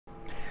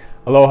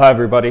Aloha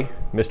everybody,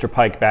 Mr.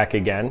 Pike back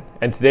again,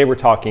 and today we're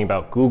talking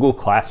about Google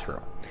Classroom.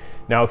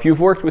 Now if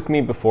you've worked with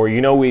me before, you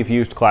know we've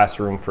used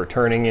Classroom for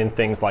turning in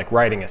things like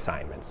writing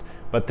assignments,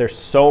 but there's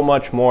so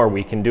much more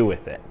we can do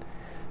with it.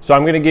 So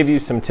I'm going to give you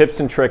some tips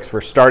and tricks for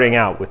starting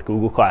out with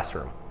Google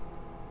Classroom.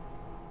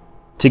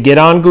 To get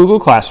on Google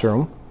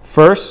Classroom,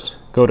 first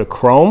go to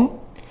Chrome,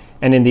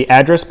 and in the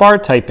address bar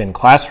type in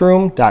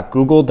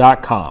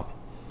classroom.google.com.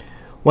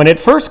 When it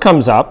first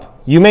comes up,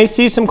 you may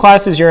see some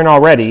classes you're in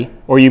already,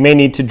 or you may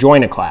need to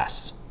join a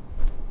class.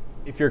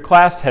 If your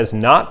class has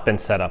not been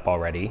set up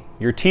already,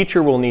 your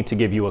teacher will need to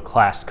give you a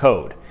class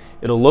code.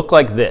 It'll look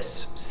like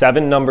this,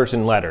 7 numbers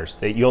and letters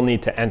that you'll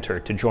need to enter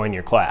to join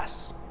your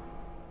class.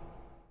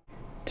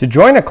 To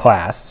join a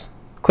class,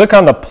 click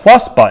on the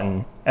plus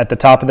button at the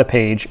top of the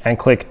page and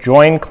click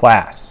Join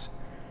Class.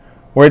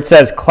 Where it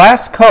says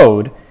Class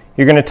Code,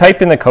 you're going to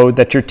type in the code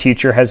that your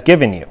teacher has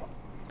given you.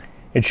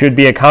 It should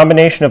be a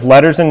combination of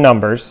letters and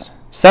numbers,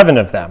 7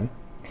 of them,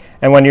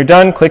 and when you're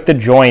done, click the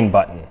Join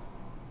button.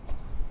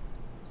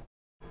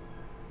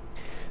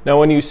 Now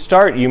when you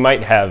start, you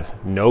might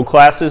have no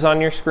classes on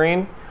your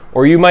screen,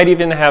 or you might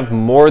even have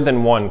more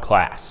than one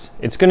class.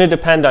 It's going to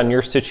depend on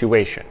your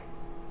situation.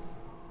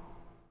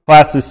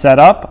 Class is set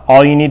up,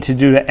 all you need to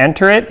do to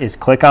enter it is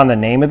click on the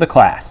name of the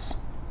class.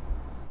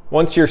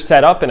 Once you're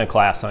set up in a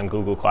class on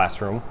Google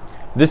Classroom,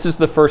 this is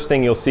the first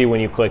thing you'll see when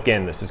you click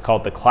in. This is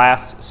called the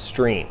class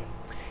stream.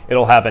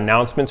 It'll have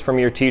announcements from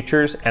your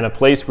teachers and a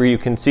place where you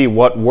can see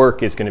what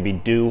work is going to be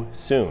due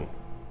soon.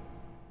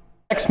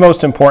 Next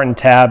most important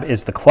tab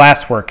is the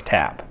Classwork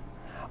tab.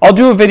 I'll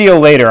do a video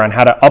later on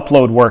how to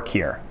upload work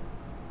here.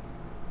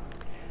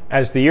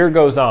 As the year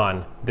goes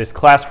on, this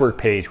Classwork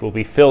page will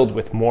be filled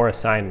with more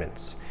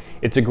assignments.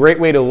 It's a great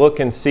way to look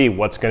and see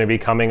what's going to be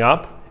coming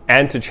up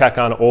and to check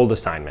on old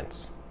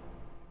assignments.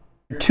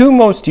 The two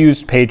most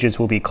used pages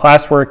will be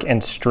Classwork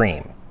and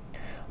Stream.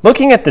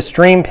 Looking at the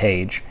Stream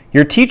page,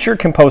 your teacher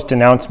can post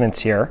announcements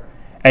here,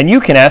 and you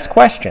can ask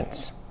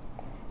questions.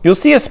 You'll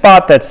see a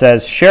spot that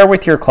says Share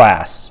with your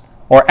class,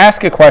 or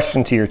Ask a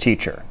question to your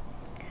teacher.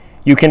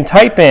 You can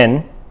type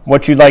in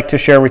what you'd like to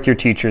share with your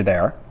teacher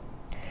there,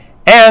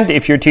 and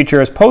if your teacher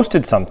has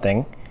posted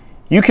something,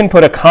 you can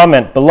put a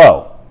comment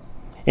below.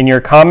 In your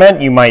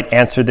comment, you might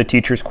answer the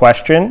teacher's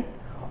question,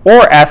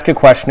 or ask a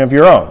question of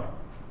your own.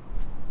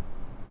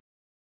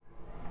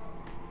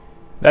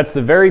 That's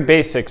the very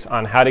basics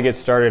on how to get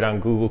started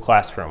on Google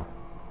Classroom.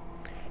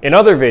 In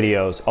other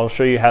videos, I'll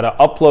show you how to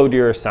upload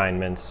your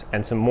assignments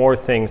and some more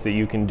things that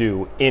you can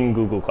do in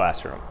Google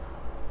Classroom.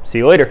 See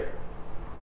you later.